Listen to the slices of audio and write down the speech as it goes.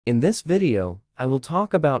In this video, I will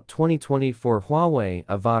talk about 2024 Huawei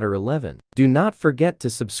AVATR 11. Do not forget to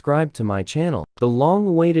subscribe to my channel. The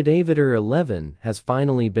long-awaited AVATR 11 has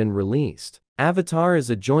finally been released. AVATR is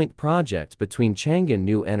a joint project between Chang'an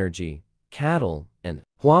New Energy, CATL, and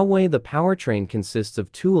Huawei. The powertrain consists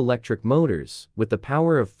of two electric motors with a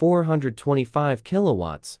power of 425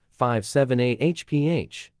 kilowatts, 578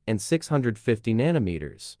 hph, and 650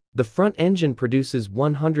 nanometers. The front engine produces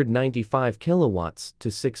 195 kilowatts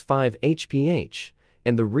to 65 hph,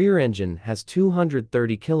 and the rear engine has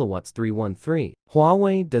 230 kilowatts 313.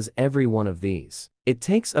 Huawei does every one of these. It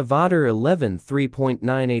takes AVATR 11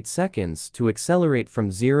 3.98 seconds to accelerate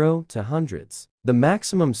from 0 to hundreds. The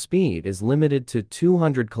maximum speed is limited to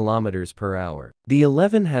 200 kilometers per hour. The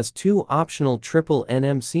 11 has two optional triple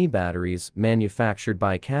NMC batteries manufactured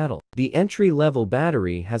by CATL. The entry-level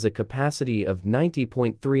battery has a capacity of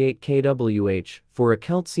 90.38 kWh for a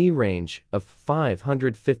KLC range of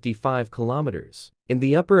 555 kilometers. In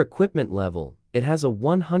the upper equipment level, it has a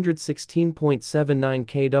 116.79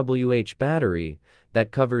 kWh battery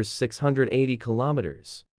that covers 680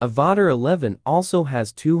 kilometers. AVATR 11 also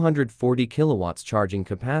has 240 kilowatts charging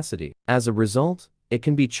capacity. As a result, it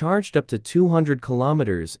can be charged up to 200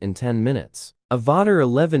 kilometers in 10 minutes. AVATR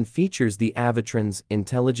 11 features the AVATR's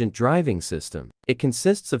intelligent driving system. It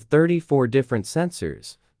consists of 34 different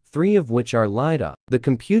sensors, 3 of which are LiDAR. The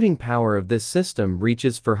computing power of this system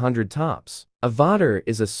reaches for 100 tops. AVATR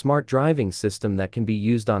is a smart driving system that can be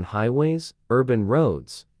used on highways, urban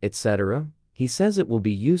roads, etc. He says it will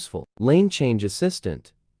be useful. Lane change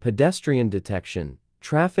assistant, pedestrian detection,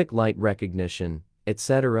 traffic light recognition,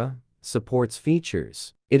 etc. supports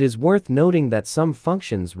features. It is worth noting that some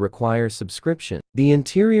functions require subscription. The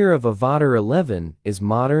interior of AVATR 11 is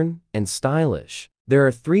modern and stylish. There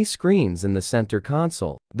are 3 screens in the center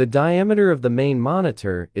console. The diameter of the main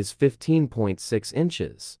monitor is 15.6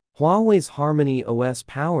 inches. Huawei's Harmony OS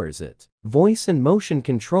powers it. Voice and motion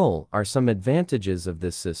control are some advantages of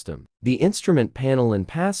this system. The instrument panel and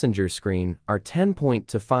passenger screen are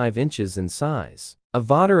 10.5 inches in size.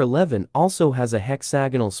 AVATR 11 also has a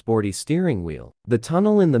hexagonal sporty steering wheel. The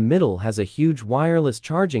tunnel in the middle has a huge wireless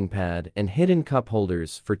charging pad and hidden cup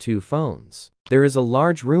holders for 2 phones. There is a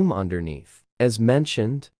large room underneath. As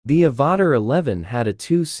mentioned, the AVATR 11 had a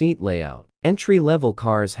 2-seat layout. Entry-level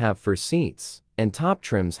cars have 4 seats, and top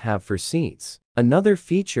trims have 4 seats. Another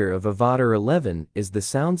feature of AVATR 11 is the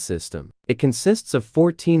sound system. It consists of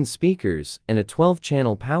 14 speakers and a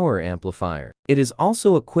 12-channel power amplifier. It is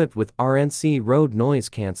also equipped with RNC road noise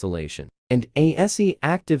cancellation and ASE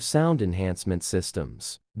active sound enhancement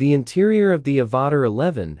systems. The interior of the AVATR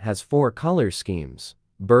 11 has 4 color schemes: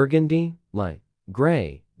 burgundy, light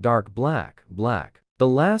gray, dark black, black. The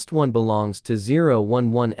last one belongs to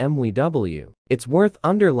 011 MWW. It's worth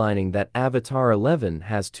underlining that AVATR 11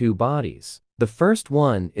 has 2 bodies. The first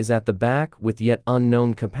one is at the back with yet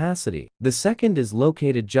unknown capacity. The second is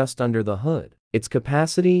located just under the hood. Its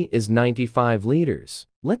capacity is 95 liters.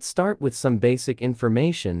 Let's start with some basic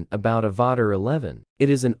information about AVATR 11. It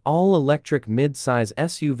is an all-electric mid-size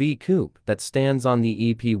SUV coupe that stands on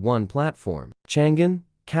the EP1 platform. Chang'an,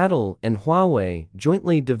 CATL, and Huawei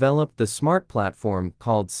jointly developed the smart platform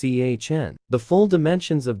called CHN. The full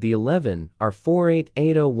dimensions of the 11 are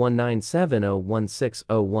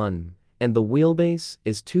 488019701601, and the wheelbase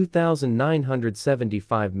is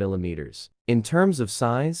 2,975 millimeters. In terms of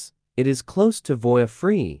size, it is close to Voya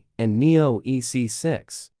Free and Neo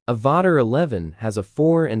EC6. AVATR 11 has a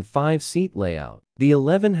 4- and 5-seat layout. The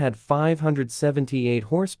 11 had 578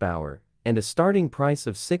 horsepower and a starting price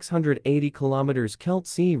of 680 kilometers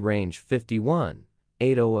KLC range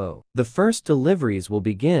 51,800. The first deliveries will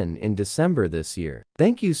begin in December this year.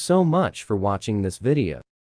 Thank you so much for watching this video.